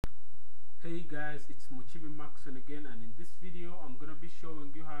Hey guys, it's Mpeg4 again, and in this video I'm gonna be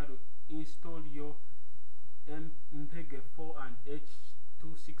showing you how to install your Mpeg4 and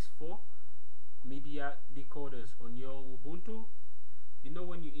H.264 Media decoders on your Ubuntu. You know,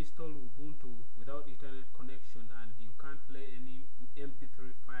 when you install Ubuntu without internet connection and you can't play any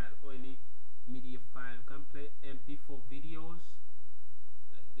MP3 file or any media file, you can't play MP4 videos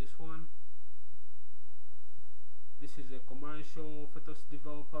like this one. This is a commercial photos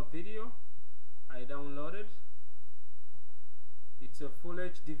developer video I downloaded. It's a full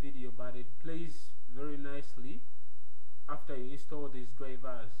HD video, but it plays very nicely after you install these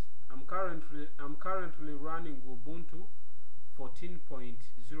drivers. I'm currently running Ubuntu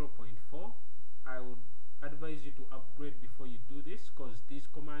 14.0.4. I would advise you to upgrade before you do this, because these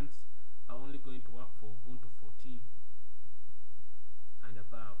commands are only going to work for Ubuntu 14 and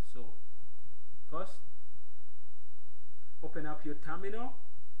above. So first, open up your terminal.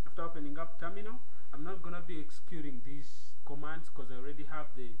 After opening up terminal, I'm not gonna be executing these commands because I already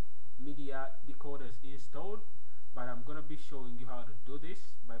have the media decoders installed, but I'm gonna be showing you how to do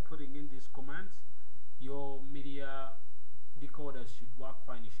this by putting in these commands. Your media decoders should work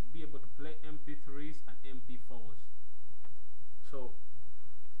fine. You should be able to play MP3s and MP4s. So,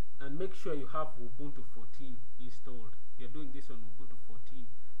 and make sure you have Ubuntu 14 installed. You're doing this on Ubuntu 14.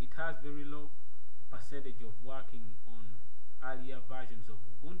 It has very low percentage of working on earlier versions of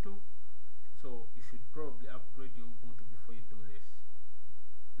Ubuntu, so you should probably upgrade your Ubuntu before you do this.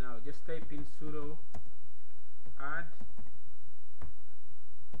 Now just type in sudo add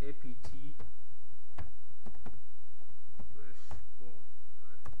apt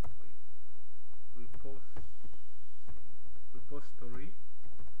repository,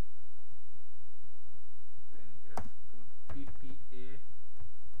 then just put ppa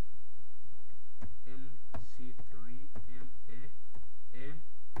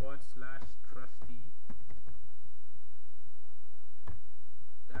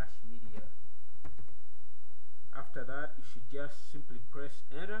 /trusty-media. After that, you should just simply press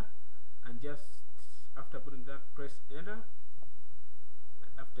enter, and just after putting that, press enter.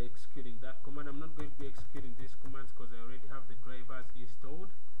 And after executing that command, I'm not going to be executing these commands because I already have the drivers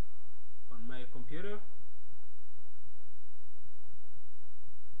installed on my computer.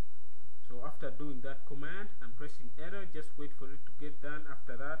 So after doing that command and pressing enter, just wait for it to get done.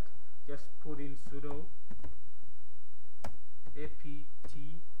 After that, just put in sudo apt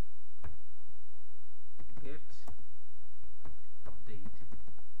get update.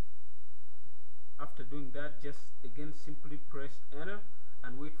 After doing that, just again simply press enter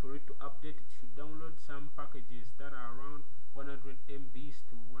and wait for it to update. It should download some packages that are around 100 MBs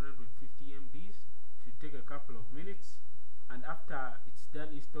to 150 MBs. It should take a couple of minutes. And after it's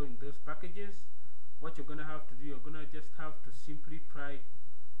done installing those packages, what you're gonna have to do, you're gonna just have to simply try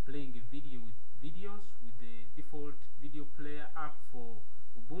playing a video with videos with the default video player app for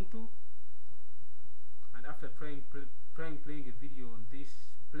Ubuntu. And after trying playing a video on this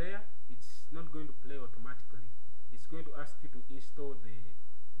player, it's not going to play automatically. It's going to ask you to install the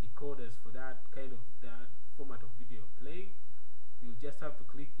decoders for that format of video playing. You'll just have to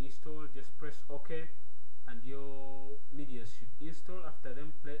click install, just press OK, and your medias should install. After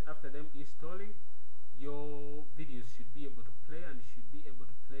them installing, your videos should be able to play, and you should be able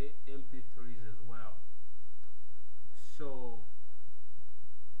to play MP3s as well. So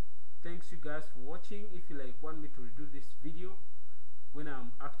thanks you guys for watching. If you want me to redo this video when I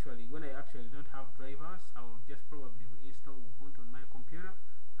actually don't have drivers, I will just probably reinstall Ubuntu on my computer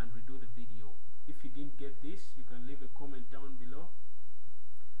and redo the video. If you didn't get this, you can leave a comment down below.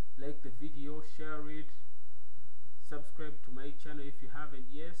 Like the video, share it, subscribe to my channel if you haven't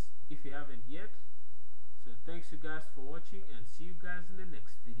yet. So thanks you guys for watching, and see you guys in the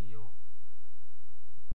next video.